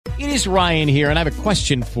It is Ryan here, and I have a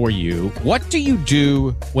question for you. What do you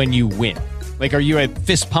do when you win? Like, are you a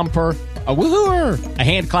fist pumper, a woohooer, a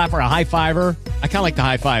hand clapper, a high fiver? I kind of like the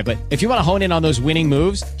high five, but if you want to hone in on those winning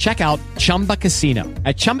moves, check out Chumba Casino.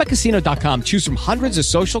 At ChumbaCasino.com, choose from hundreds of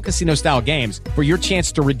social casino-style games for your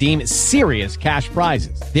chance to redeem serious cash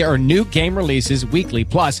prizes. There are new game releases weekly,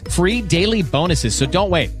 plus free daily bonuses. So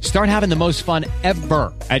don't wait. Start having the most fun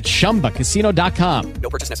ever at ChumbaCasino.com.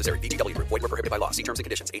 No purchase necessary. VGW. Void where prohibited by law. See terms and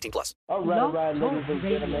conditions. 18+. All right, ladies and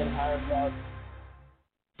gentlemen.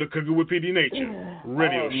 The Cooking with PD Nature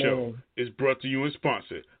radio show is brought to you and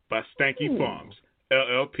sponsored by Stanky Farms,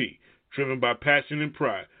 LLP, driven by passion and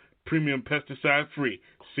pride, premium pesticide-free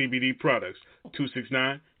CBD products,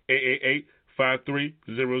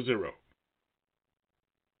 269-888-5300.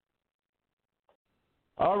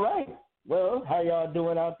 All right. Well, how y'all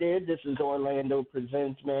doing out there? This is Orlando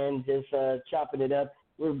Presentz, man, just chopping it up.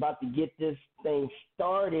 We're about to get this thing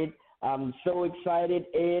started. I'm so excited,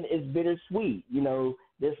 and it's bittersweet. You know,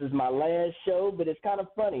 this is my last show, but it's kind of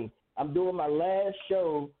funny. I'm doing my last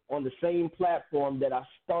show on the same platform that I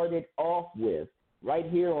started off with, right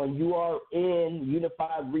here on URN,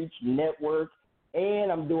 Unified Reach Network,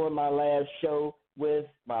 and I'm doing my last show with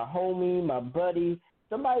my homie, my buddy,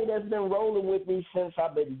 somebody that's been rolling with me since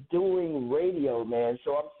I've been doing radio, man.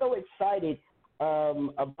 So I'm so excited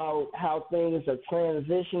about how things are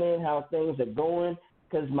transitioning, how things are going,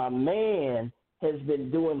 because my man has been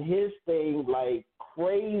doing his thing like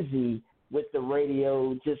crazy with the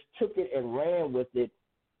radio, just took it and ran with it.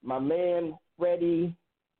 My man, Freddie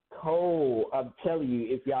Cole, I'm telling you,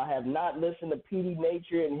 if y'all have not listened to PD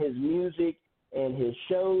Nature and his music and his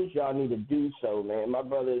shows, y'all need to do so, man. My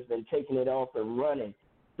brother has been taking it off and running.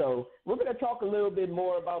 So we're going to talk a little bit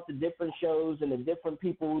more about the different shows and the different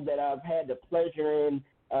people that I've had the pleasure in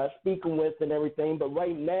speaking with and everything. But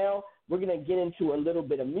right now, we're going to get into a little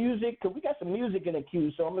bit of music because we got some music in the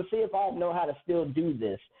queue. So I'm going to see if I know how to still do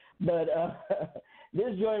this. But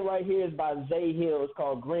this joint right here is by Zay Hill. It's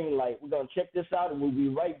called Green Light. We're going to check this out, and we'll be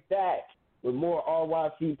right back with more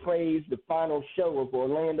RYC Praise, the final show of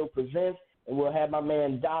Orlando Presents, and we'll have my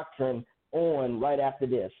man Doctrinn on right after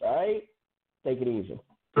this. All right? Take it easy.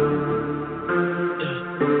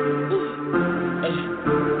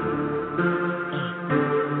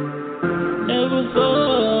 Never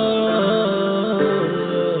fall.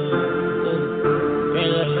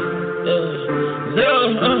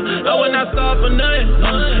 I will not stop for nothing.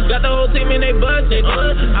 Got the whole team in their budget.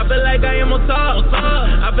 I feel like I am on top.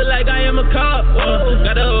 I feel like I am a cop.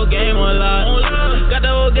 Got the whole game on lock. Got the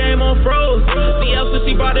whole game on froze. The else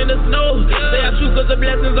she brought in the snow. Say I shoot cause the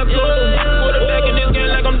blessings are cold. Put it back in this game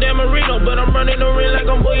like I'm Dan Marino. But I'm running the ring like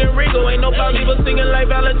I'm Boy and Rigo. Ain't no Bobby but singing like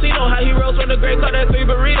Valentino. How he rose from the great cut that 3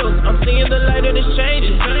 burritos. I'm seeing the light and it's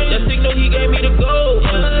changing. That signal he gave me to go.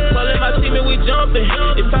 Calling my team and we jumping.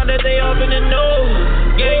 It's time that they off in the nose.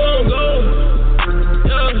 Game on go.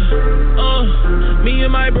 Me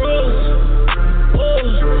and my bros. Oh,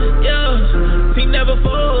 yeah. Team never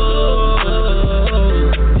falls.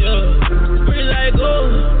 Yeah. Free like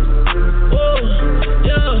gold. Oh,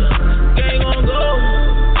 yeah. Gang on go.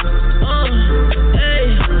 Hey.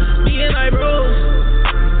 Me and my bros.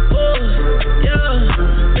 Oh, yeah.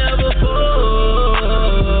 Never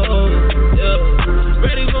fall. Yeah.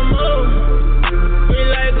 Ready for more. Free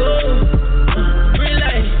like gold. Free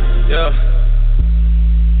like. Yeah.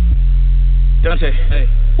 Dante, hey,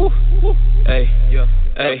 woo, woo, hey, yeah,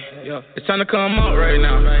 hey, yeah. It's time to come out right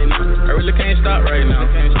now. I really can't stop right now.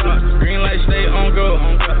 Green light stay on go.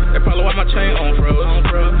 That's probably why my chain on froze.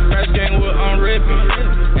 Crash gang with on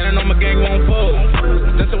ripping, and I know my gang won't fold.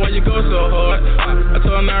 That's why you go so hard. I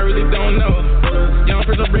told him I really don't know. Young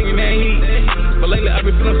person bringing that heat, but lately I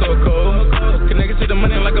been feeling so cold. Connected to the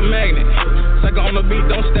money like a magnet. Psycho on the beat,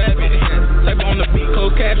 don't stab it. Type on the beat,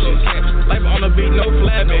 closed captions. Life on the beat, no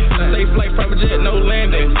flapping. Safe flight, private jet, no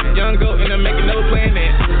landing. Young goat in the making, no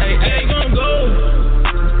planning. Hey, hey, gon' go.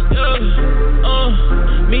 Yeah,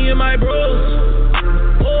 me and my bros.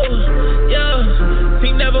 Oh, yeah,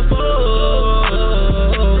 team never falls.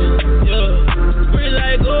 Yeah, free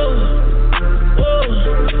like gold. Oh,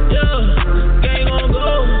 yeah, gang on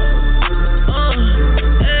go.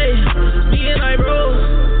 Hey, me and my bros.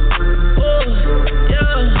 Oh,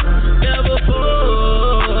 yeah, never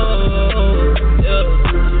fall. Yeah,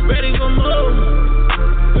 ready for more.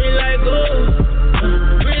 Free like gold.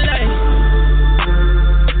 Free like.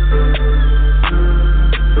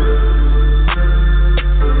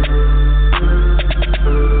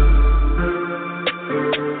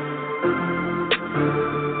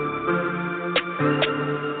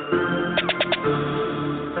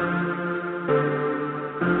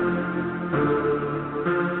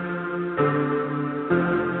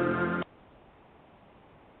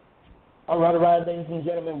 Ladies and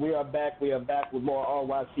gentlemen, we are back. We are back with more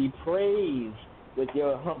RYC Praise with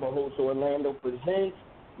your humble host, Orlando Presentz.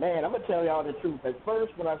 Man, I'm going to tell y'all the truth. At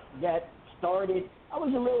first, when I got started, I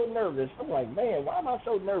was a little nervous. I'm like, man, why am I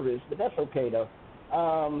so nervous? But that's okay, though.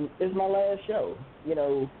 It's my last show, you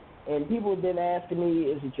know, and people have been asking me,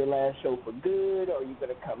 is it your last show for good? Or are you going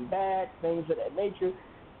to come back? Things of that nature.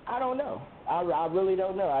 I don't know. I really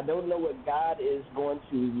don't know. I don't know what God is going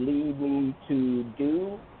to lead me to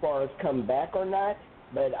do as far as come back or not,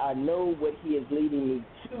 but I know what he is leading me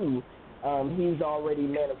to. He's already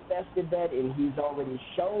manifested that, and he's already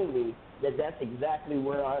shown me that that's exactly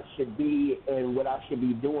where I should be and what I should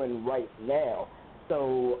be doing right now.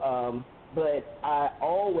 So, but I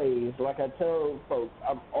always, like I tell folks,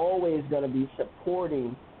 I'm always going to be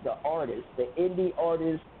supporting the artists, the indie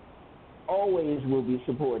artists. Always will be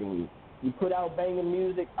supporting you. You put out banging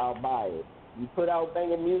music, I'll buy it. You put out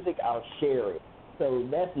banging music, I'll share it. So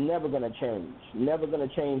that's never going to change. Never going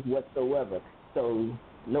to change whatsoever. So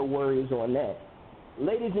no worries on that.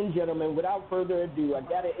 Ladies and gentlemen, without further ado, I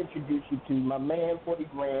got to introduce you to my man, 40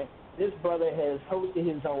 Grand. This brother has hosted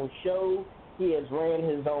his own show. He has ran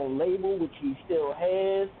his own label, which he still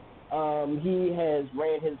has. He has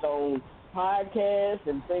ran his own podcast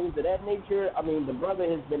and things of that nature. I mean, the brother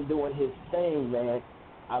has been doing his thing, man.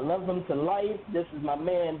 I love him to life. This is my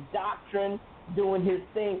man Doctrinn doing his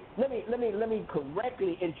thing. Let me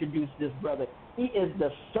correctly introduce this brother. He is the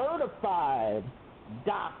certified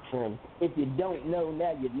Doctrinn. If you don't know,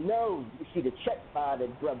 now you know. You see the check by the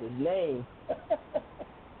brother's name.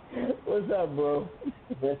 What's up, bro?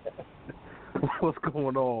 What's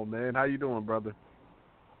going on, man? How you doing, brother?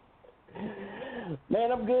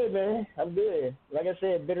 Man, I'm good, man. I'm good. Like I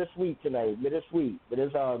said, bittersweet tonight. Bittersweet, but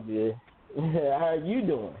it's all good. How are you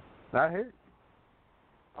doing? I hear.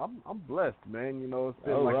 I'm blessed, man. You know, it's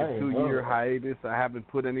been all like right. a 2-year hiatus. I haven't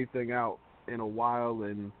put anything out in a while,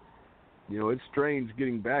 and you know, it's strange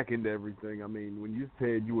getting back into everything. I mean, when you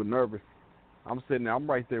said you were nervous, I'm sitting there. I'm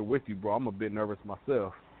right there with you, bro. I'm a bit nervous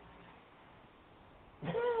myself.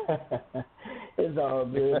 It's all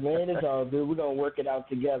good, man. It's all good. We're going to work it out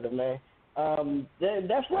together, man.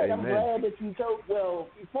 That's right. Amen. I'm glad that you told. Well,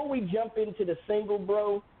 before we jump into the single,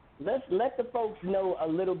 bro, let's let the folks know a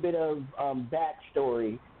little bit of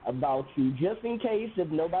backstory about you, just in case if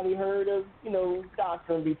nobody heard of, you know,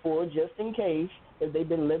 Doctrinn before, just in case if they've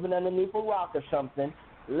been living underneath a rock or something.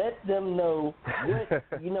 Let them know what,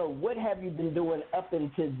 you know, what have you been doing up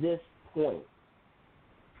until this point?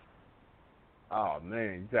 Oh,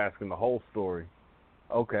 man, you're asking the whole story.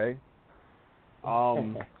 Okay.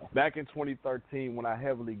 Back in 2013, when I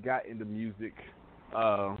heavily got into music,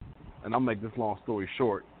 and I'll make this long story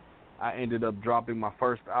short, I ended up dropping my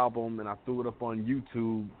first album, and I threw it up on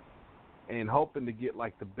YouTube and hoping to get,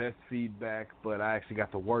 like, the best feedback, but I actually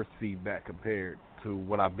got the worst feedback compared to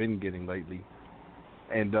what I've been getting lately.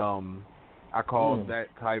 And I called that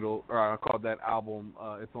album,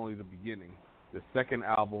 It's Only the Beginning. The second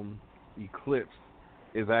album, Eclipse,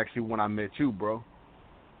 is actually when I met you, bro.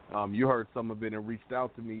 You heard some of it and reached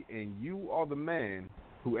out to me, and you are the man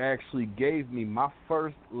who actually gave me my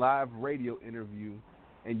first live radio interview,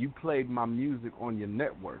 and you played my music on your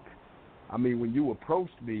network. I mean, when you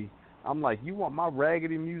approached me, I'm like, you want my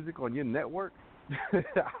raggedy music on your network?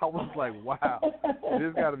 I was like, wow,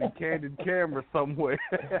 there's got to be candid camera somewhere.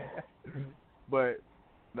 But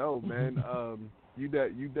no, man, you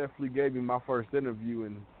definitely gave me my first interview,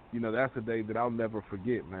 and you know, that's a day that I'll never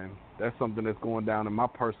forget, man. That's something that's going down in my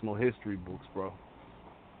personal history books, bro.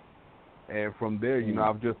 And from there, you know,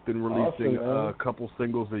 I've just been releasing a couple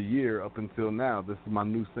singles a year up until now. This is my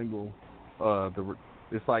new single.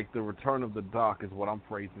 It's like the return of the Doc is what I'm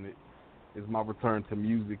phrasing it. It's my return to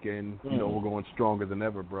music, and, you know, we're going stronger than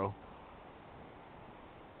ever, bro.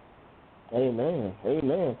 Amen.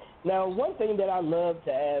 Amen. Now, one thing that I love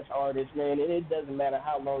to ask artists, man, and it doesn't matter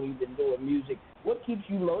how long you've been doing music, what keeps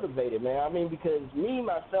you motivated, man? I mean, because me,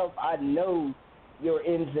 myself, I know your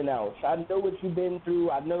ins and outs. I know what you've been through.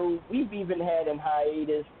 I know we've even had in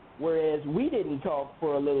hiatus, whereas we didn't talk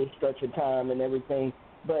for a little stretch of time and everything.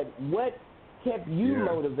 But what kept you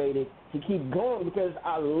motivated to keep going? Because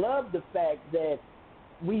I love the fact that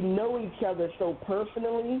we know each other so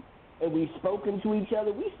personally, and we've spoken to each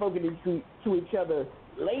other. We've spoken to each other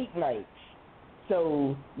late nights.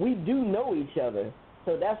 So we do know each other.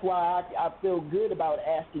 So that's why I feel good about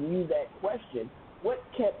asking you that question. What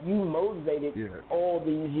kept you motivated all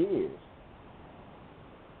these years?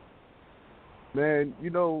 Man, you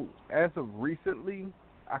know, as of recently,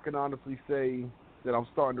 I can honestly say that I'm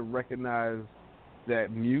starting to recognize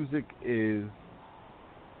that music is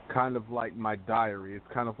kind of like my diary. It's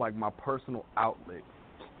kind of like my personal outlet.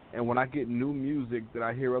 And when I get new music that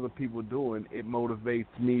I hear other people doing, it motivates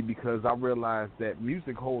me because I realize that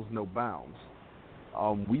music holds no bounds.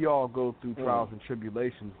 We all go through trials and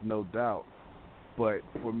tribulations, no doubt. But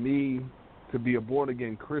for me to be a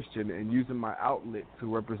born-again Christian and using my outlet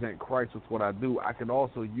to represent Christ with what I do, I can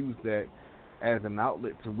also use that as an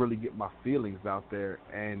outlet to really get my feelings out there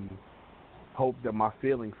and hope that my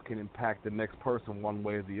feelings can impact the next person one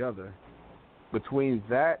way or the other. Between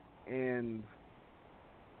that and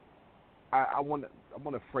I want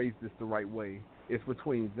to phrase this the right way. It's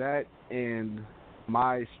between that and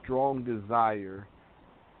my strong desire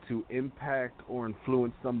to impact or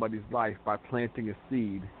influence somebody's life by planting a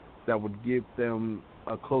seed that would give them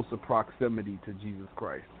a closer proximity to Jesus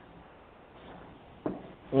Christ.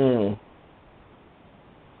 So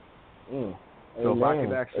if I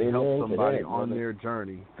could actually help somebody on their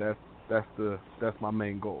journey, that's my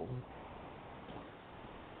main goal.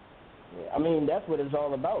 I mean, that's what it's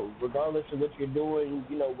all about. Regardless of what you're doing,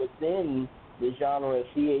 within the genre of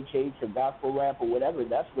CHH or gospel rap or whatever,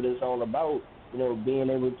 that's what it's all about. Being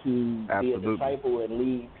able to be a disciple and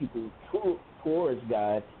lead people towards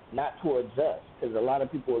God, not towards us. Because a lot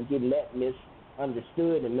of people are getting that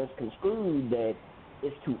misunderstood and misconstrued that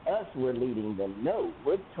it's to us we're leading them. No,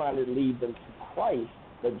 we're trying to lead them to Christ,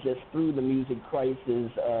 but just through the music Christ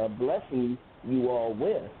is blessing you all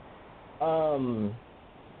with.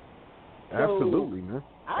 Absolutely, man.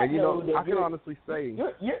 And I can honestly say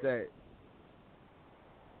that.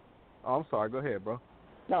 Oh, I'm sorry. Go ahead, bro.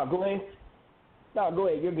 No, go ahead.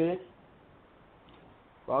 You're good.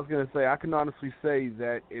 I was going to say, I can honestly say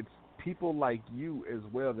that it's people like you as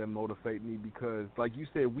well that motivate me because, like you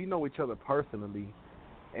said, we know each other personally,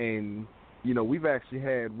 and, we've actually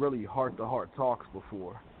had really heart-to-heart talks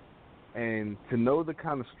before. And to know the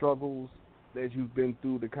kind of struggles that you've been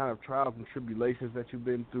through, the kind of trials and tribulations that you've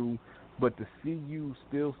been through, but to see you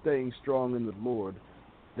still staying strong in the Lord,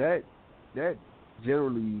 that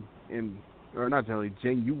genuinely,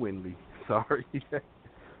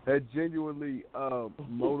 that genuinely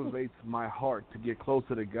motivates my heart to get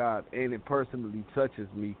closer to God, and it personally touches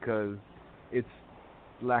me because it's,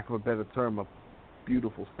 lack of a better term, a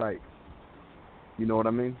beautiful sight. You know what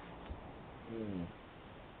I mean?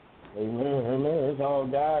 Amen. It's all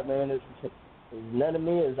God, man. It's none of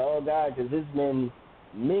me. It's all God, because it's been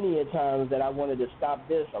many a times that I wanted to stop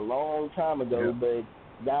this a long time ago, but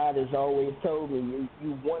God has always told me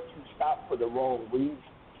you want to stop for the wrong reason.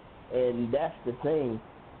 And that's the thing.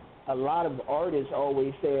 A lot of artists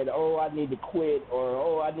always said, I need to quit,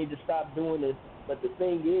 or I need to stop doing this. But the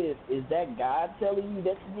thing is that God telling you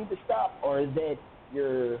that you need to stop, or is that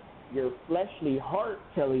your fleshly heart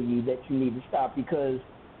telling you that you need to stop? Because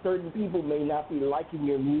certain people may not be liking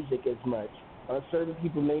your music as much, or certain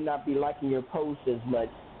people may not be liking your posts as much.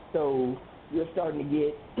 So you're starting to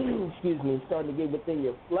get, starting to get within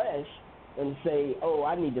your flesh and say,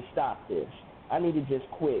 I need to stop this. I need to just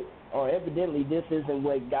quit. Or evidently this isn't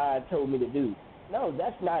what God told me to do. No,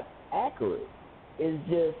 that's not accurate. It's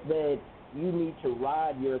just that you need to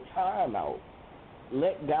ride your time out.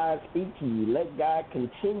 Let God speak to you. Let God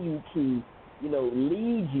continue to,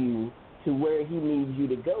 lead you to where he needs you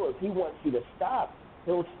to go. If he wants you to stop,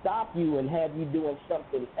 he'll stop you and have you doing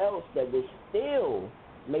something else that will still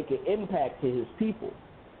make an impact to his people.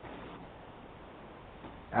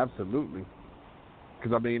 Absolutely.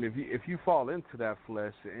 Because, if you fall into that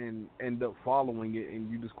flesh and end up following it and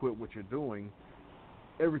you just quit what you're doing,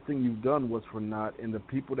 everything you've done was for naught, and the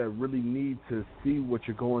people that really need to see what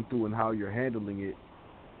you're going through and how you're handling it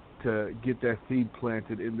to get that seed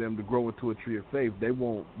planted in them to grow into a tree of faith, they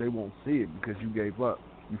won't see it because you gave up.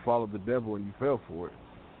 You followed the devil and you fell for it.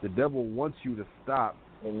 The devil wants you to stop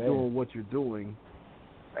doing what you're doing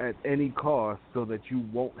at any cost so that you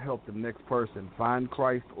won't help the next person find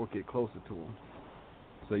Christ or get closer to him.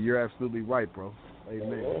 So you're absolutely right, bro.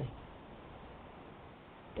 Amen.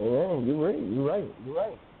 You're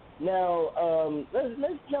right. Now,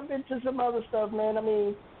 let's jump into some other stuff,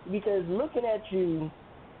 man. Because looking at you,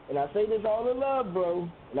 and I say this all in love, bro,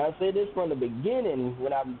 and I say this from the beginning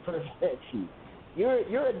when I first met you,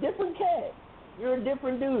 you're a different cat. You're a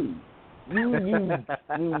different dude.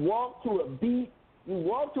 You walk to a beat. You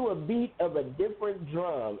walk to a beat of a different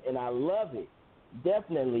drum, and I love it.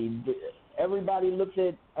 Definitely. Everybody looks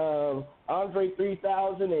at Andre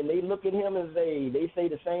 3000 and they look at him and they say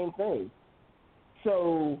the same thing.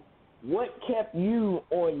 So what kept you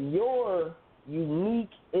on your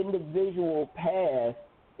unique individual path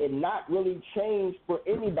and not really change for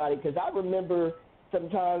anybody? Because I remember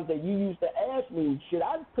sometimes that you used to ask me, should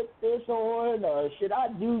I put this on or should I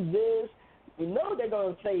do this? They're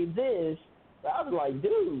going to say this. But I was like,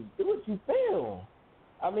 dude, do what you feel.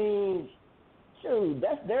 I mean, shoot,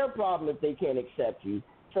 that's their problem if they can't accept you.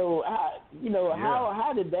 So,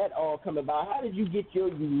 how did that all come about? How did you get your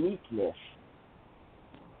uniqueness?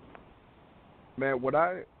 Man, when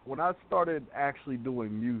I started actually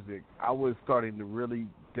doing music, I was starting to really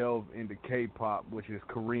delve into K-pop, which is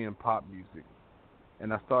Korean pop music.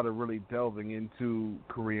 And I started really delving into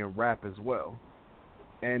Korean rap as well.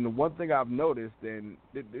 And the one thing I've noticed, and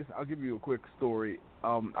this, I'll give you a quick story.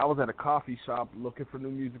 I was at a coffee shop looking for new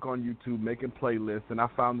music on YouTube, making playlists, and I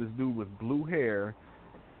found this dude with blue hair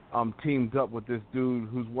teamed up with this dude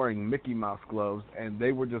who's wearing Mickey Mouse gloves, and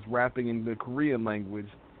they were just rapping in the Korean language.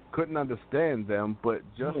 Couldn't understand them, but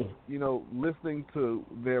just, listening to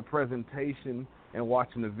their presentation and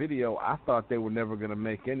watching the video, I thought they were never going to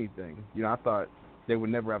make anything. I thought they would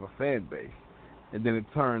never have a fan base. And then it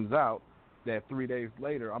turns out that 3 days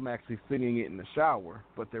later, I'm actually singing it in the shower.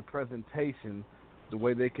 But their presentation, the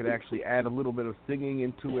way they could actually add a little bit of singing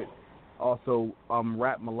into it, also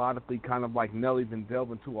rap melodically, kind of like Nelly, then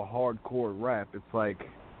delve into a hardcore rap. It's like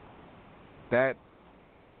that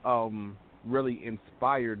really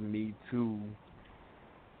inspired me to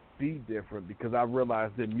be different, because I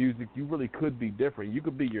realized that music, you really could be different. You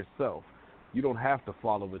could be yourself. You don't have to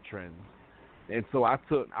follow the trends. And so at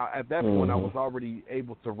that point, I was already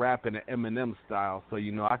able to rap in an Eminem style. So,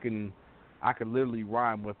 I can literally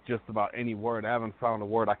rhyme with just about any word. I haven't found a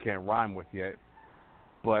word I can't rhyme with yet.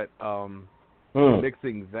 But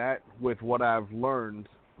mixing that with what I've learned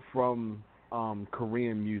from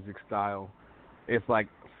Korean music style, it's like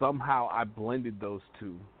somehow I blended those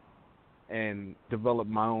two and developed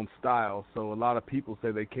my own style. So a lot of people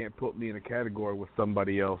say they can't put me in a category with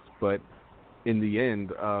somebody else. But in the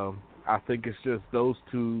end, I think it's just those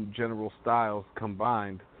two general styles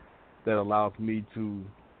combined that allows me to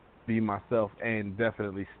be myself and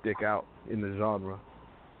definitely stick out in the genre.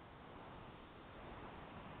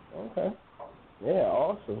 Okay. Yeah,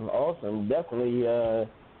 awesome. Definitely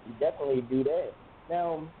do that.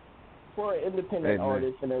 Now, for independent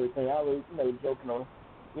artists and everything, I was,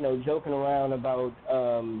 joking around about,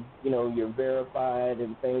 you're verified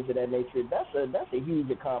and things of that nature. That's a huge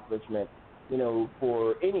accomplishment,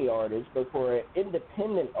 for any artist, but for an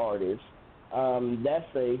independent artist,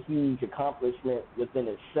 that's a huge accomplishment within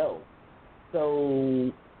itself.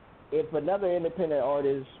 So, if another independent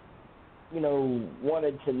artist,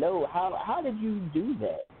 wanted to know how did you do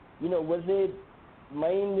that? Was it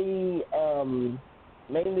mainly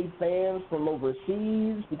fans from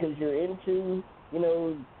overseas because you're into,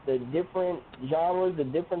 the different genres, the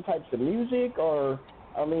different types of music, or,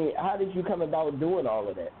 how did you come about doing all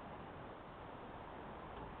of that?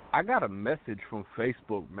 I got a message from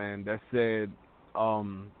Facebook, man, that said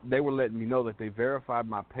they were letting me know that they verified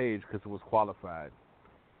my page because it was qualified.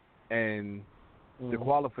 And the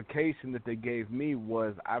qualification that they gave me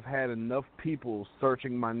was I've had enough people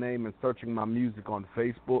searching my name and searching my music on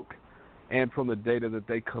Facebook, and from the data that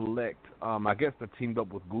they collect, I guess they're teamed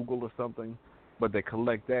up with Google or something, but they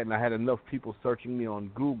collect that, and I had enough people searching me on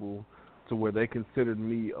Google to where they considered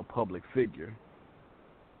me a public figure.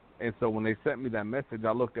 And so when they sent me that message,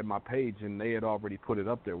 I looked at my page, and they had already put it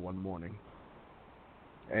up there one morning.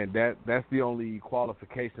 And that's the only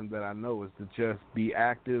qualification that I know, is to just be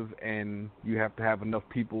active, and you have to have enough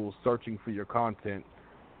people searching for your content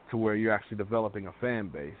to where you're actually developing a fan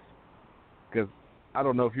base. Because I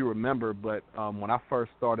don't know if you remember, but when I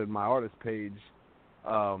first started my artist page,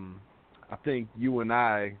 I think you and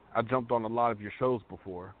I jumped on a lot of your shows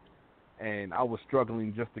before, and I was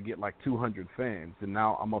struggling just to get like 200 fans, and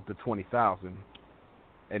now I'm up to 20,000.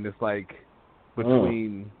 And it's like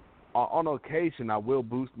between... On occasion, I will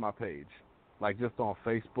boost my page, like just on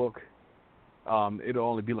Facebook. It'll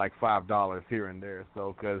only be like $5 here and there,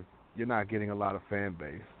 so because you're not getting a lot of fan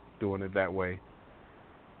base doing it that way.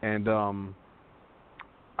 And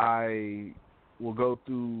I will go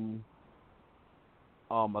through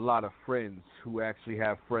a lot of friends who actually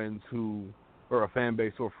have friends who, or a fan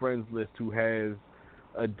base or friends list who has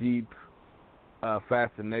a deep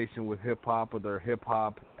fascination with hip-hop, or they're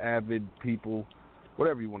hip-hop avid people,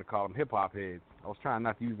 whatever you want to call them, hip-hop heads. I was trying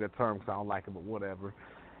not to use that term because I don't like it, but whatever.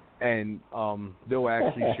 And they'll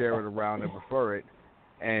actually share it around and refer it.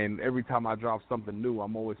 And every time I drop something new,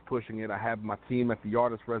 I'm always pushing it. I have my team at the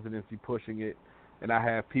Artist Residency pushing it. And I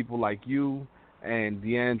have people like you and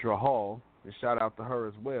Deandra Hall, and shout out to her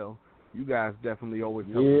as well. You guys definitely always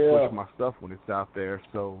help me push my stuff when it's out there.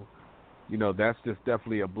 So, that's just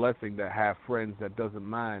definitely a blessing to have friends that doesn't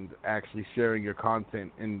mind actually sharing your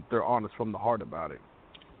content, and they're honest from the heart about it.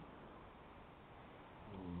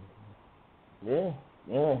 Yeah,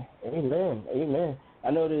 amen.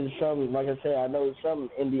 I know there's some, like I said, I know some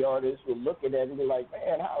indie artists will look at that and be like,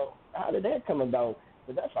 man, how did that come about?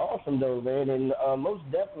 But that's awesome, though, man. And most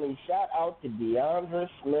definitely, shout out to Deandra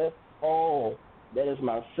Smith Hall. That is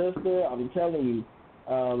my sister. I'm telling you,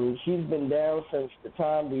 she's been down since the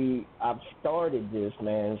time I've started this,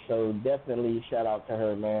 man. So definitely shout out to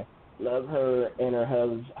her, man. Love her and her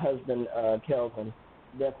husband, Kelvin.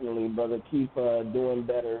 Definitely, brother. Keep doing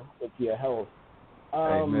better with your health.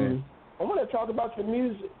 Amen. I want to talk about your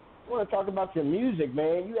music.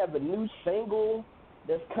 Man. You have a new single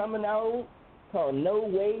that's coming out called "No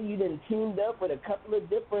Way." You done teamed up with a couple of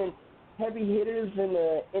different heavy hitters in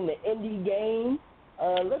the indie game.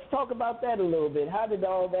 Let's talk about that a little bit. How did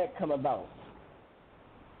all that come about?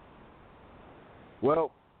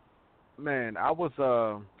 Well, man, I've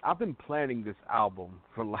been planning this album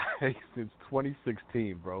for like since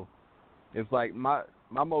 2016, bro. It's like my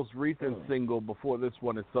most recent single before this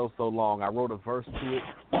one is So Long. I wrote a verse to it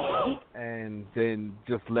and then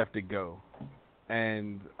just left it go.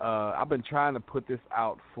 And I've been trying to put this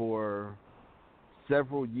out for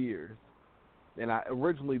several years. And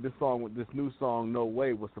originally this new song, No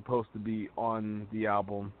Way, was supposed to be on the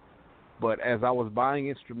album. But as I was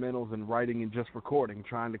buying instrumentals and writing and just recording,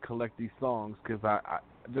 trying to collect these songs, because I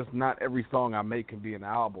just not every song I make can be an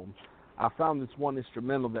album, I found this one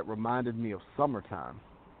instrumental that reminded me of summertime.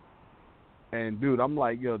 And, dude, I'm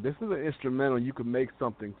like, yo, this is an instrumental you could make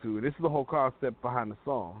something to. This is the whole concept behind the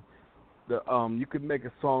song. You could make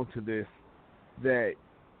a song to this that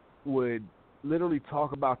would literally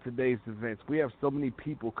talk about today's events. We have so many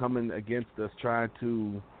people coming against us trying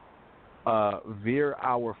to veer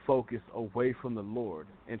our focus away from the Lord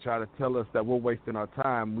and try to tell us that we're wasting our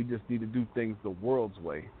time. We just need to do things the world's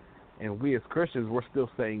way. And we as Christians, we're still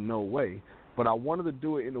saying no way. But I wanted to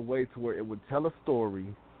do it in a way to where it would tell a story,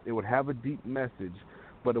 it would have a deep message,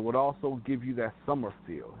 but it would also give you that summer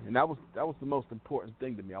feel. And that was the most important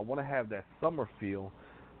thing to me. I want to have that summer feel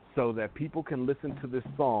so that people can listen to this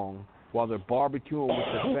song while they're barbecuing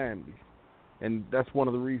with their families. And that's one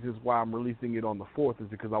of the reasons why I'm releasing it on the 4th, is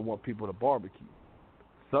because I want people to barbecue.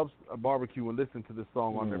 Barbecue and listen to this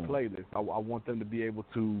song on their playlist. I want them to be able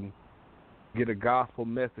to get a gospel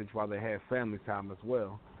message while they have family time as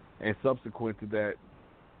well. And subsequent to that,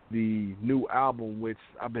 the new album, which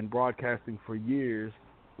I've been broadcasting for years,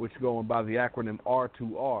 which going by the acronym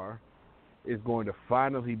R2R, is going to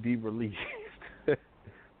finally be released.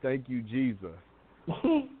 Thank you, Jesus.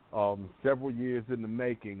 Several years in the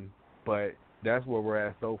making, but that's where we're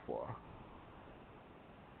at so far.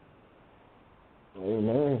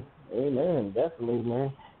 Amen. Definitely,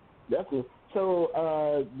 man. Definitely. So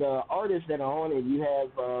the artists that are on it, you have,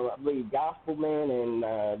 I believe, Gospel Man and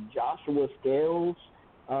Joshua Scales.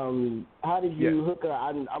 How did you hook up?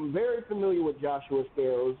 I'm very familiar with Joshua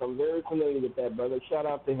Scales. I'm very familiar with that brother. Shout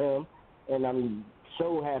out to him. And I'm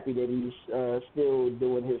so happy that he's still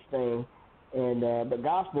doing his thing. And but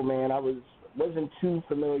Gospel Man, I wasn't too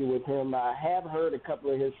familiar with him. I have heard a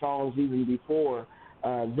couple of his songs even before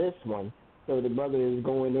this one. So the brother is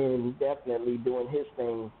going in, definitely doing his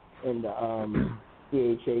thing in the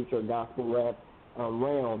CHH or gospel rap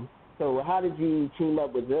realm. So how did you team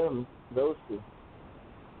up with them, those two?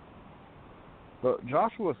 Well,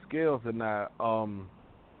 Joshua Scales and I,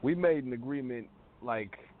 we made an agreement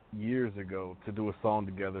like years ago to do a song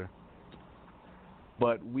together.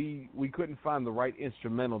 But we couldn't find the right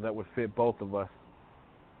instrumental that would fit both of us.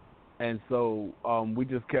 And so we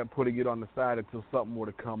just kept putting it on the side until something were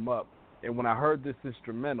to come up. And when I heard this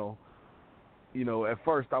instrumental, you know, at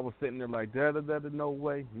first I was sitting there like, da-da-da-da, no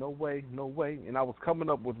way. And I was coming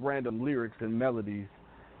up with random lyrics and melodies.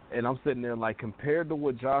 And I'm sitting there like, compared to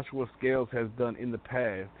what Joshua Scales has done in the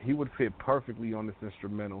past, he would fit perfectly on this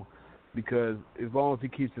instrumental. Because as long as he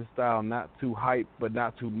keeps his style not too hype but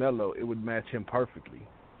not too mellow, it would match him perfectly.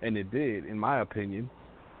 And it did, in my opinion.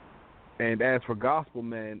 And as for Gospel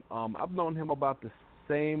Man, I've known him about the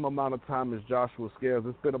same amount of time as Joshua Scales.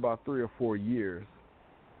 It's been about 3 or 4 years.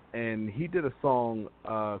 And he did a song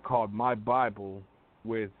called My Bible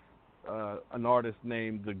with an artist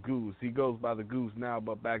named The Goose. He goes by The Goose now,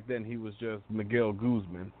 but back then he was just Miguel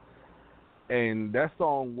Guzman. And that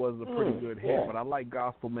song was a pretty good hit, but I like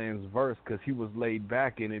Gospel Man's verse because he was laid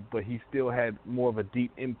back in it, but he still had more of a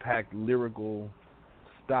deep impact lyrical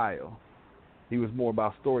style. He was more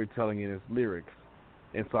about storytelling in his lyrics.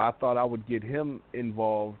 And so I thought I would get him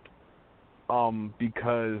involved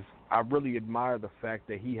because I really admire the fact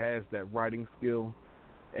that he has that writing skill,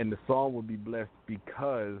 and the song would be blessed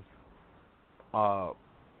because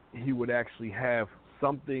he would actually have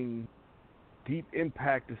something deep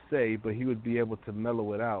impact to say, but he would be able to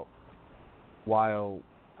mellow it out while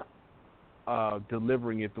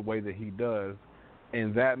delivering it the way that he does,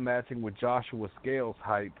 and that matching with Joshua Scales'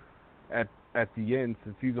 hype at the end,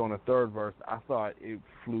 since he's on the third verse, I thought it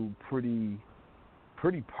flew pretty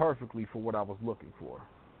perfectly for what I was looking for.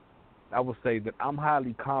 I would say that I'm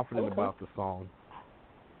highly confident about the song,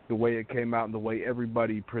 the way it came out and the way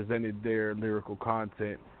everybody presented their lyrical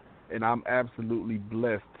content, and I'm absolutely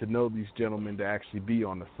blessed to know these gentlemen to actually be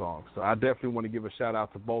on the song. So I definitely want to give a shout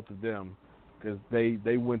out to both of them, because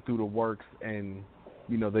they went through the works and,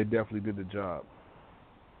 they definitely did the job.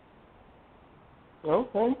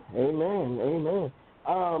 Okay, amen.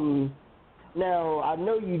 Now, I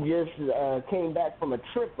know you just came back from a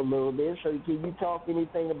trip a little bit, so can you talk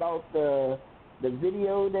anything about the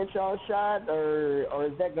video that y'all shot, or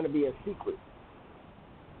is that going to be a secret?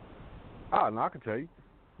 No, I can tell you.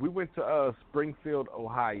 We went to Springfield,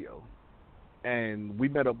 Ohio, and we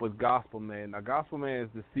met up with Gospel Man. Now, Gospel Man is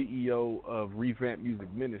the CEO of Revamp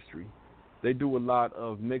Music Ministry. They do a lot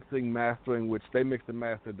of mixing, mastering, which they mix and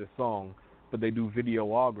master the song, but they do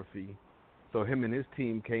videography. So him and his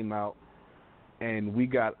team came out, and we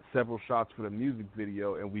got several shots for the music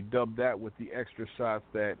video, and we dubbed that with the extra shots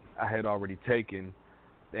that I had already taken.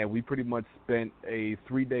 And we pretty much spent a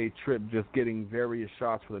 3-day trip just getting various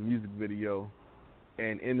shots for the music video.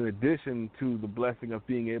 And in addition to the blessing of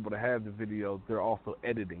being able to have the video, they're also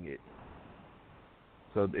editing it.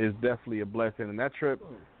 So it's definitely a blessing. And that trip,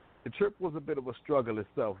 the trip was a bit of a struggle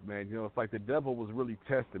itself, man. It's like the devil was really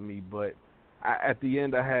testing me, but at the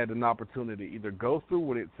end I had an opportunity to either go through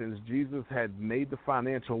with it since Jesus had made the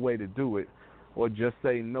financial way to do it, or just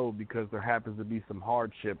say no because there happens to be some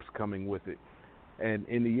hardships coming with it. And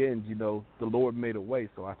in the end, the Lord made a way,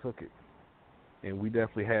 so I took it. And we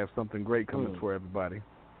definitely have something great coming for everybody.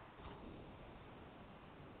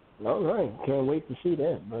 All right. Can't wait to see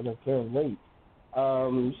that, brother. Can't wait.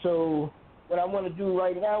 So what I want to do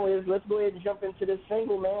right now is let's go ahead and jump into this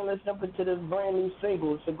single, man. Let's jump into this brand new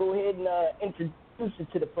single. So go ahead and introduce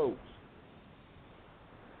it to the folks.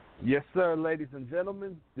 Yes, sir, ladies and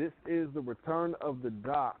gentlemen. This is the return of the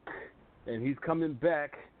Doc, and he's coming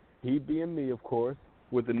back, he being me, of course,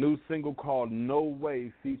 with a new single called No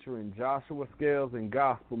Way featuring Joshua Scales and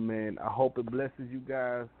Gospel Man. I hope it blesses you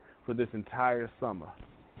guys for this entire summer.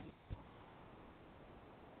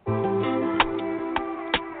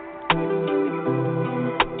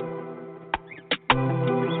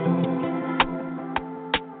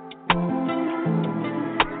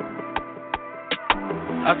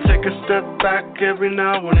 I take a step back every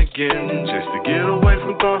now and again just to get away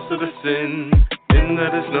from thoughts of the sin. In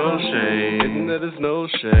that is no shame, in that is no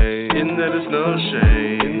shame, in that is no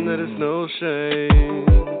shame, in that is no shame.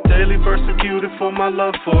 Daily persecuted for my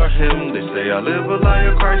love for him. They say I live a lie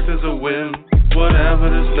and Christ is a whim. Whatever,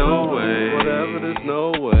 there's no way. Whatever, there's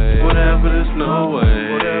no way. Whatever, there's no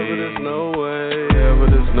way. Whatever, there's no way. Whatever,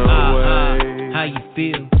 there's no way. How you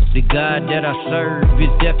feel? The God that I serve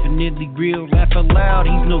is definitely real. Laugh out loud,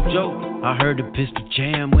 he's no joke. I heard a pistol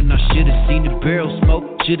jam when I should've seen the barrel smoke.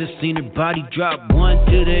 Should've seen her body drop one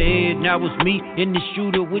to the head. Now it's me and the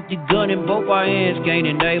shooter with the gun in both our hands.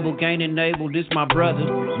 Gaining able, this my brother.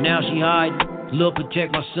 Now she hiding. Lord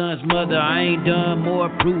protect my son's mother. I ain't done more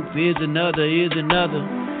proof. Here's another.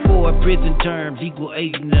 4 prison terms equal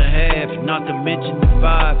 8.5. Not to mention the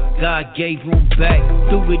 5 God gave him back.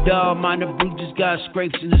 Through it all, minor bruises, got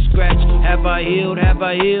scrapes and a scratch. Have I healed?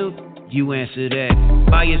 You answer that.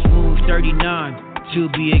 Bias wounds 39 to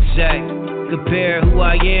be exact. Compare who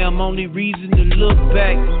I am, only reason to look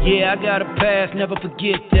back. Yeah, I got a past, never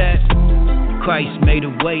forget that. Christ made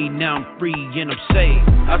a way, now I'm free and I'm saved.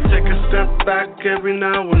 I take a step back every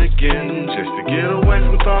now and again just to get away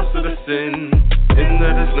from thoughts of the sin. In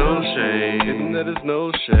that is no shame, in that is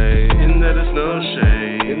no shame, in that is no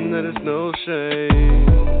shame, in that is no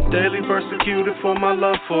shame. Daily persecuted for my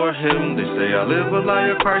love for him. They say I live a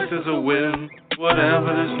lie, Christ is a whim.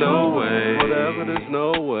 Whatever, there's no way. Whatever, there's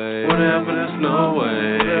no way. Whatever, there's no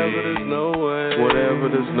way. Whatever, there's no way. Whatever,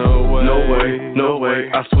 there's no way. No way, no way.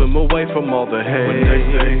 I swim away from all the hate.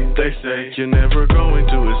 When they say you're never going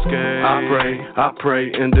to escape. I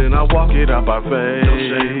pray, and then I walk it out by faith.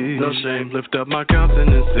 No shame. Lift up my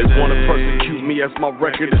countenance. They wanna persecute me as my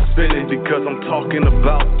record is spinning because I'm talking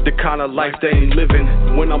about the kind of life they ain't living.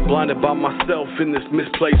 When I'm blinded by myself in this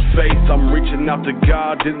misplaced faith, I'm reaching out to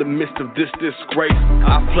God in the midst of this disgrace.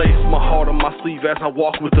 I place my heart on my sleeve as I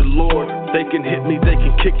walk with the Lord. They can hit me, they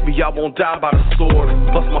can kick me, I won't die by the sword.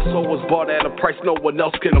 Plus my soul was bought at a price no one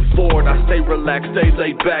else can afford. I stay relaxed, stay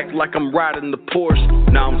laid back like I'm riding the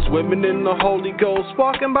Porsche. Now I'm swimming in the Holy Ghost,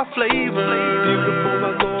 walking by flavor. Beautiful,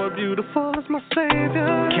 my Lord, beautiful as my savior.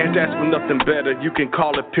 Can't ask for nothing better. You can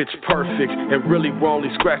call it pitch perfect, and really we're only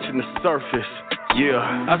scratching the surface. Yeah,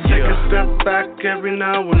 I take a step back every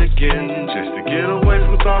now and again, just to get away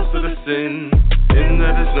from thoughts of the sin. In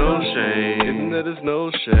that is no shame, in that is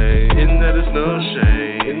no shame, in that is no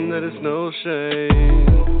shame, in that is no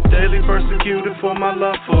shame. Daily persecuted for my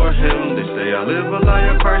love for him. They say I live a lie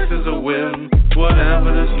and Christ is a whim.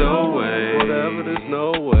 Whatever, there's no way. Whatever, there's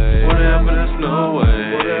no way. Whatever, there's no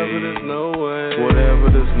way. Whatever, there's no way.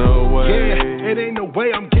 Whatever, there's no way. Yeah, it ain't no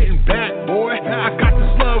way I'm getting back, boy. I got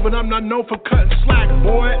this love and I'm not known for cutting slack,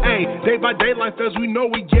 boy. Hey, day by day life as we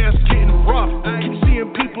know it, yeah, it's getting rough. Keep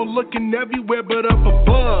seeing people looking everywhere but up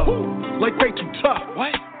above, like they too tough.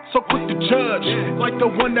 What? So quick to judge, like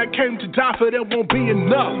the one that came to die for there won't be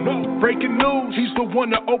enough. Breaking news, he's the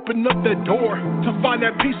one that opened up that door to find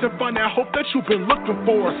that peace and find that hope that you've been looking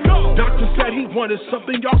for. Doctor said he wanted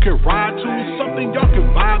something y'all can ride to, something y'all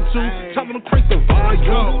can vibe to. Tell him to crank the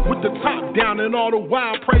volume with the top down and all the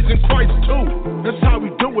while praising Christ too. That's how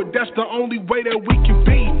we do it, that's the only way that we can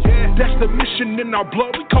be. That's the mission in our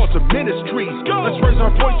blood, we call it ministry. Let's raise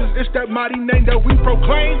our voices, it's that mighty name that we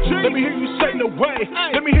proclaim. Let me hear you say no way,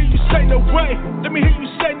 let me hear you say no way, let me hear you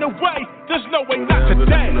say no way. There's no way, not today.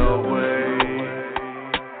 There's no way.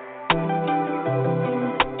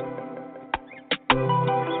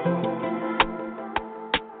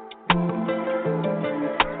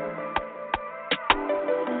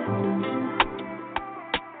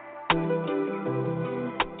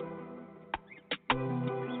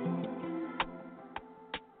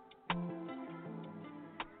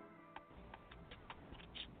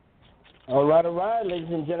 All right, ladies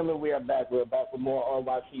and gentlemen, we are back. We're back with more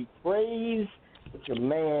RYC Praise with your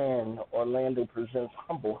man, Orlando Presentz,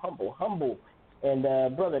 humble. And,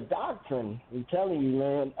 Brother Doctrinn, I'm telling you,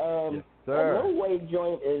 man, yes, sir. that No Way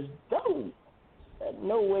joint is dope. That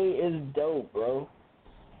No Way is dope, bro.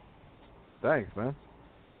 Thanks, man.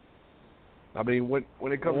 I mean,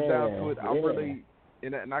 when it comes down to it, I really,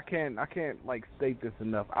 and I can't like state this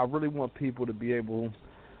enough. I really want people to be able to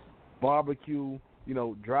barbecue, you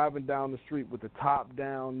know, driving down the street with the top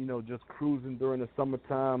down, you know, just cruising during the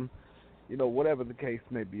summertime, you know, whatever the case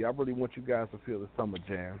may be. I really want you guys to feel the summer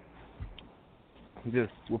jam.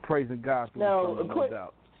 Just, we're praising God for the summer, no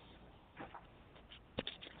doubt.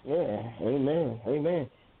 Yeah, amen.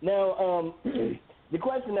 Now, the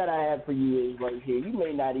question that I have for you is right here. You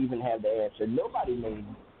may not even have the answer. Nobody may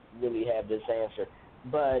really have this answer.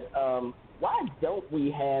 But why don't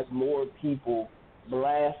we have more people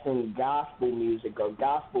blasting gospel music or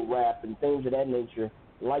gospel rap and things of that nature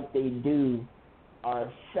like they do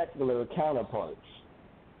our secular counterparts?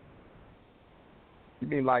 You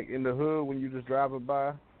mean like in the hood when you just driving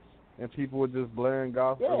by and people were just blaring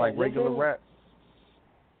gospel, like regular rap?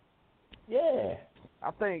 Yeah.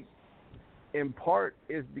 I think in part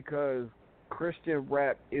is because Christian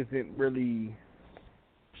rap isn't really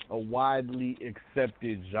a widely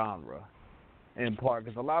accepted genre. In part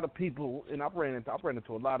because a lot of people, and I ran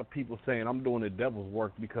into a lot of people saying I'm doing the devil's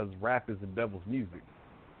work because rap is the devil's music.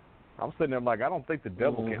 I'm sitting there like, I don't think the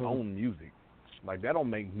devil can own music. Like, that don't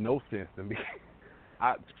make no sense to me.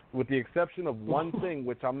 With the exception of one thing,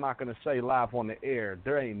 which I'm not going to say live on the air,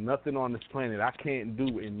 there ain't nothing on this planet I can't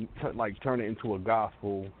do and turn it into a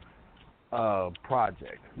gospel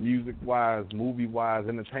project, music-wise, movie-wise,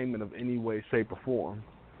 entertainment of any way, shape, or form.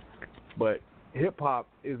 But hip-hop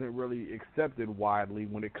isn't really accepted widely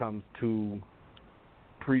when it comes to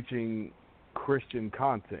preaching Christian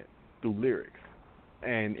content through lyrics.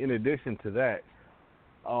 And in addition to that,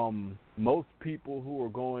 most people who are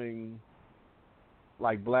going,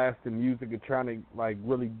 like, blasting music and trying to, like,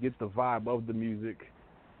 really get the vibe of the music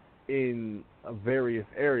in various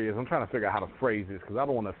areas, I'm trying to figure out how to phrase this because I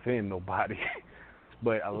don't want to offend nobody.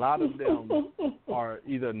 But a lot of them are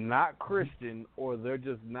either not Christian or they're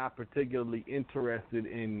just not particularly interested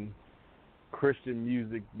in Christian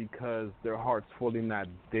music because their heart's fully not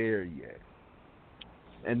there yet.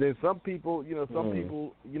 And then some people,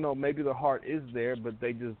 maybe their heart is there, but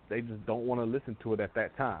they just don't want to listen to it at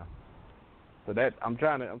that time. So that I'm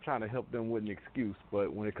trying to help them with an excuse.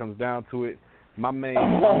 But when it comes down to it, my main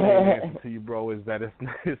answer to you, bro, is that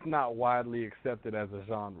it's not widely accepted as a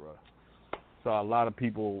genre. So a lot of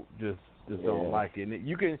people just don't like it. And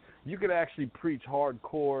you could actually preach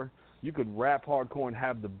hardcore. You could rap hardcore and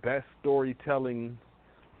have the best storytelling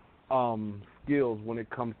skills when it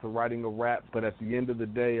comes to writing a rap. But at the end of the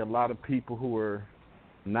day, a lot of people who are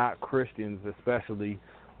not Christians, especially,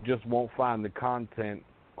 just won't find the content,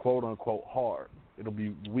 quote unquote, hard. It'll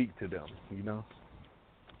be weak to them, you know.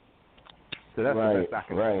 So that's the best I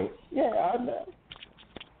can do. Yeah, I know.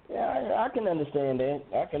 Yeah, I can understand that.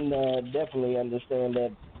 I can definitely understand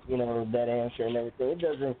that. That answer and everything. It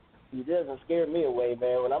doesn't scare me away,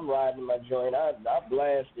 man. When I'm riding my joint, I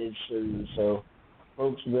blast it, so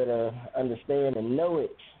folks better understand and know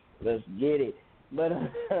it. Let's get it. But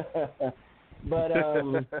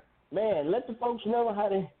man, let the folks know how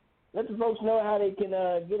they can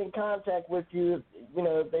get in contact with you.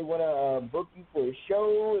 If they want to book you for a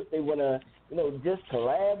show, if they want to, just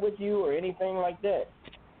collab with you or anything like that.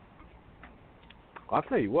 I'll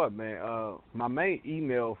tell you what, man. My main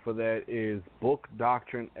email for that is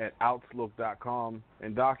bookdoctrinn@outlook.com,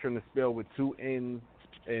 and Doctrinn is spelled with 2 N's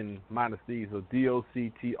and minus D's, so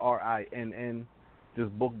DOCTRINN.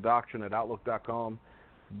 Just bookdoctrinn@outlook.com.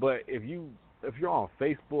 But if you're on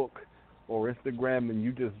Facebook or Instagram and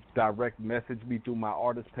you just direct message me through my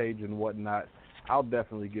artist page and whatnot, I'll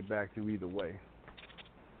definitely get back to you either way.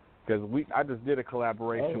 Because I just did a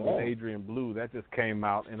collaboration with Adrian Blue that just came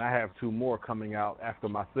out, and I have 2 more coming out after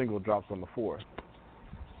my single drops on the 4th.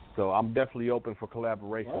 So I'm definitely open for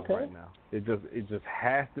collaborations right now. It just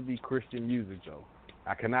has to be Christian music though.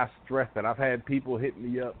 I cannot stress that. I've had people hit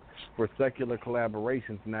me up for secular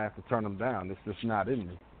collaborations, and I have to turn them down. It's just not in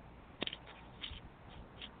me.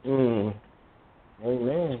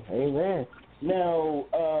 Amen. Now,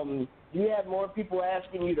 do you have more people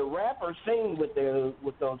asking you to rap or sing with those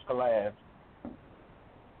collabs?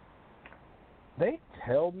 They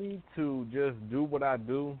tell me to just do what I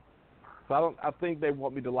do. So I think they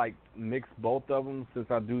want me to mix both of them since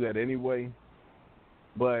I do that anyway.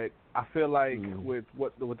 But I feel like with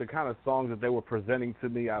the kind of songs that they were presenting to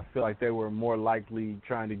me, I feel like they were more likely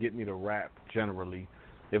trying to get me to rap generally.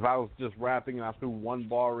 If I was just rapping and I threw one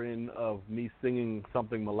bar in of me singing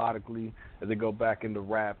something melodically and then go back into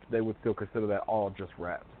rap, they would still consider that all just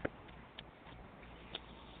rap.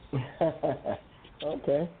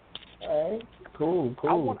 Okay. All right. Cool.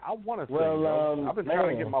 I want to sing. I've been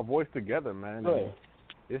trying to get my voice together, man.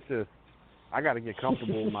 It's just I got to get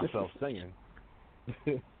comfortable with myself singing.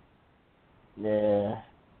 Yeah.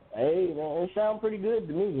 Hey, man, it sounds pretty good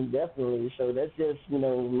to me, definitely. So that's just,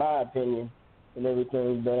 my opinion and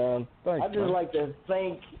everything. But I'd just like to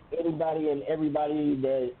thank anybody and everybody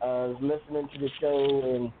that is listening to the show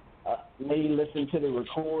and may listen to the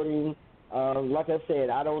recording. Like I said,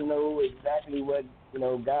 I don't know exactly what,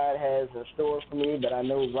 God has in store for me, but I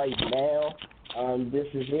know right now this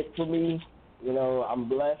is it for me. I'm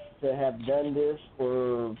blessed to have done this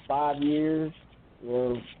for 5 years.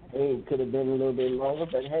 It could have been a little bit longer,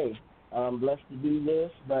 but hey, I'm blessed to do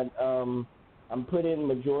this. But I'm putting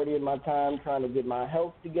majority of my time trying to get my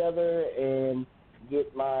health together and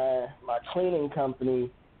get my cleaning company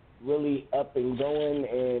really up and going.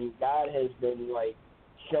 And God has been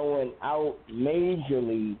showing out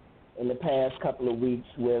majorly in the past couple of weeks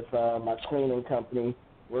with my cleaning company.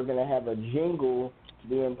 We're gonna have a jingle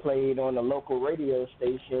being played on a local radio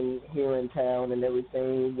station here in town and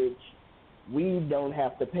everything, which we don't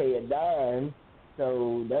have to pay a dime.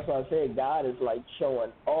 So that's why I said God is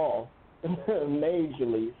showing off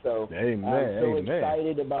majorly. So I'm so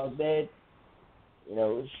excited about that.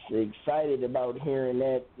 Excited about hearing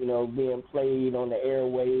that, being played on the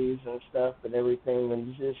airwaves and stuff and everything,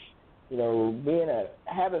 and just,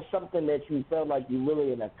 having something that you felt like you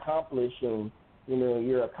really accomplishing,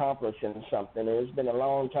 you're accomplishing something. And it's been a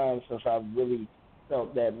long time since I've really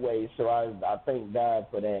felt that way, so I thank God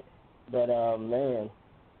for that. But, man,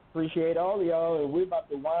 appreciate all of y'all, and we're about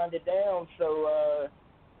to wind it down. So,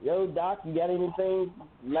 Doc, you got anything,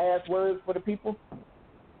 last words for the people?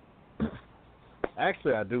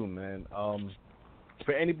 Actually, I do, man.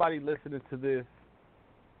 For anybody listening to this,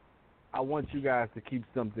 I want you guys to keep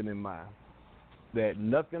something in mind, that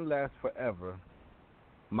nothing lasts forever.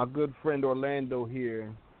 My good friend Orlando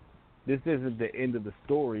here, this isn't the end of the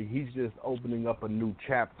story. He's just opening up a new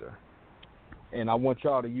chapter. And I want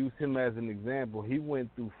y'all to use him as an example. He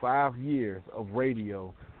went through 5 years of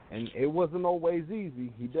radio, and it wasn't always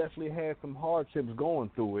easy. He definitely had some hardships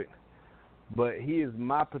going through it. But he is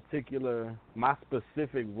my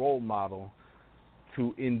specific role model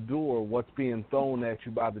to endure what's being thrown at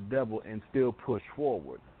you by the devil and still push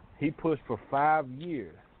forward. He pushed for 5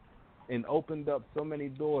 years and opened up so many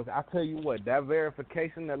doors. I tell you what, that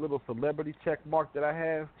verification, that little celebrity check mark that I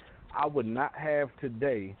have, I would not have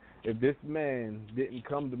today if this man didn't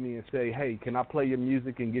come to me and say, hey, can I play your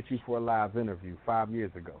music and get you for a live interview 5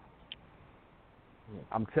 years ago?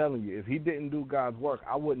 I'm telling you, if he didn't do God's work,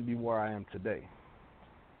 I wouldn't be where I am today.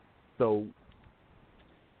 So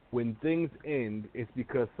when things end, it's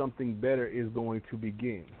because something better is going to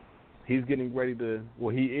begin. He's getting ready to,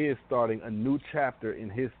 he is starting a new chapter in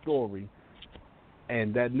his story,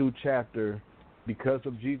 and that new chapter because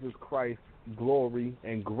of Jesus Christ's glory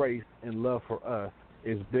and grace and love for us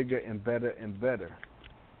is bigger and better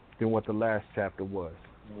than what the last chapter was.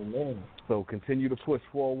 Amen. So continue to push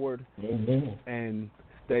forward. Amen. And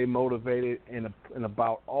stay motivated, and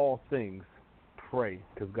about all things, pray,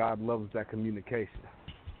 because God loves that communication.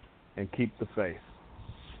 And keep the faith.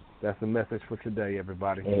 That's the message for today,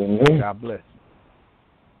 everybody. Amen. God bless.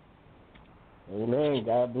 Amen.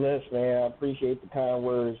 God bless, man. I appreciate the kind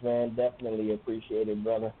words, man. Definitely appreciate it,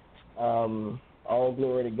 brother. All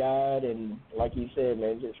glory to God, and like you said,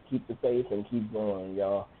 man, just keep the faith and keep going,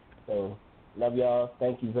 y'all. So, love y'all.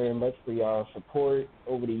 Thank you very much for y'all support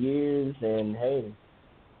over the years, and hey,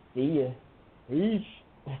 see ya. Peace.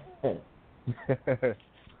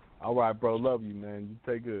 All right, bro. Love you, man.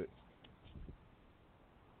 You take good.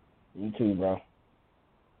 You too, bro.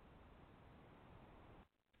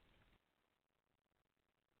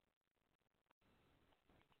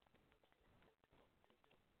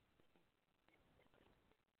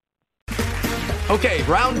 Okay,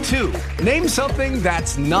 round two. Name something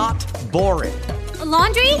that's not boring. A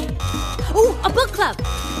laundry? Ooh, a book club.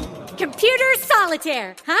 Computer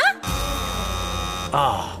solitaire, huh?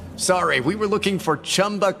 Ah, oh, sorry. We were looking for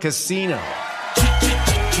Chumba Casino.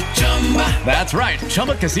 That's right.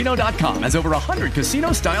 ChumbaCasino.com has over 100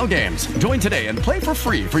 casino-style games. Join today and play for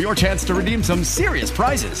free for your chance to redeem some serious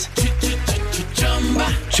prizes.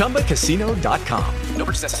 ChumbaCasino.com. No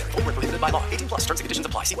purchase necessary. Void where prohibited by law. 18+ terms and conditions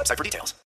apply. See website for details.